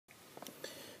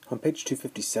On page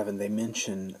 257, they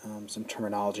mention some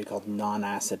terminology called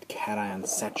non-acid cation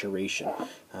saturation,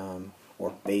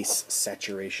 or base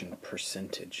saturation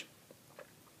percentage.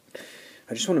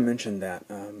 I just want to mention that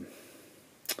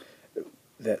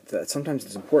that sometimes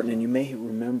it's important, and you may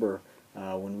remember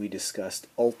when we discussed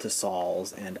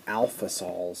ultisols and alpha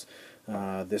sols,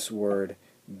 this word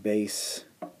base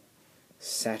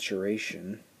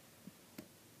saturation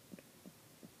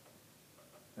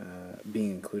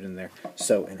being included in there.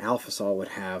 So an alpha sol would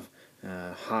have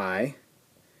high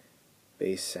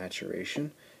base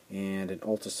saturation, and an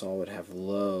ultisol would have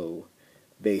low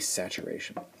base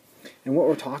saturation. And what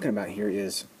we're talking about here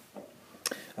is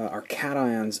our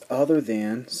cations other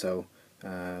than, so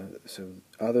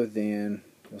other than,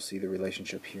 we'll see the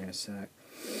relationship here in a sec.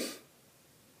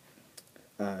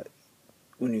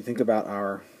 When you think about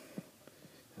our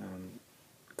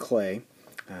clay,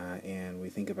 and we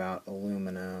think about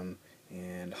aluminum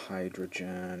and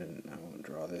hydrogen, and I won't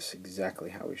draw this exactly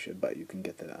how we should, but you can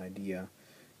get the idea.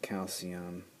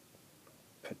 Calcium,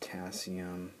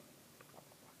 potassium,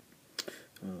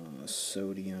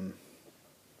 sodium,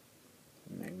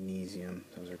 magnesium,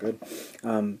 those are good.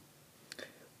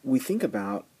 We think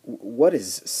about what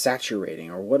is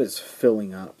saturating, or what is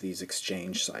filling up these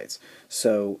exchange sites.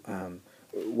 So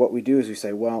what we do is we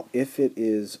say, well, if it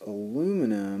is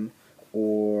aluminum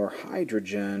or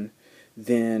hydrogen,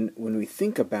 then when we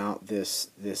think about this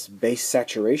base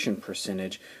saturation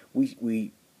percentage,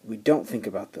 we don't think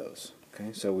about those.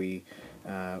 Okay, so we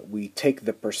take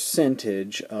the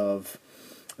percentage of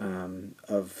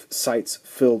sites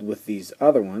filled with these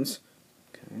other ones.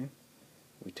 Okay,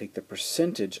 we take the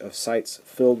percentage of sites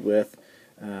filled with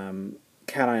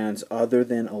cations other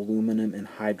than aluminum and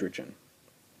hydrogen,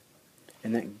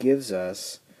 and that gives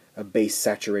us a base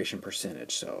saturation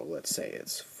percentage. So let's say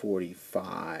it's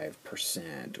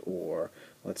 45%, or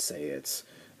let's say it's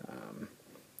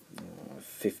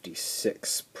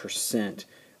 56%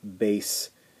 base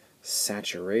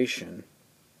saturation.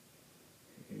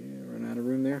 You run out of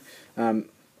room there. And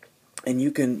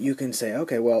you can say,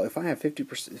 okay, well, if I have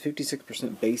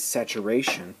 56% base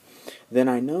saturation, then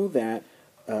I know that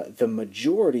the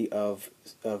majority of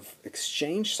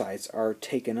exchange sites are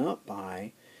taken up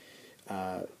by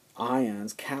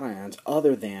cations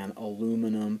other than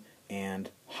aluminum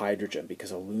and hydrogen, because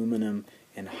aluminum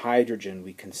and hydrogen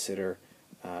we consider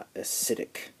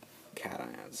acidic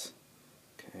cations.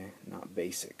 Okay, not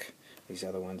basic. These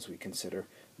other ones we consider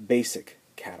basic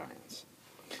cations.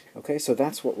 Okay, so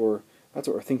that's what we're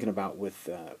thinking about with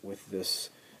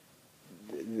this.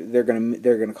 They're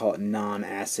gonna call it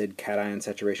non-acid cation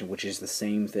saturation, which is the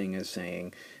same thing as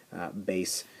saying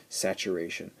base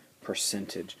saturation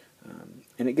percentage,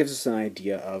 and it gives us an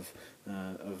idea of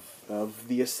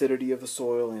the acidity of the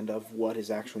soil and of what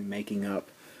is actually making up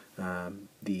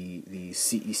the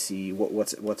CEC,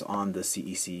 what's on the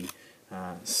CEC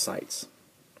sites.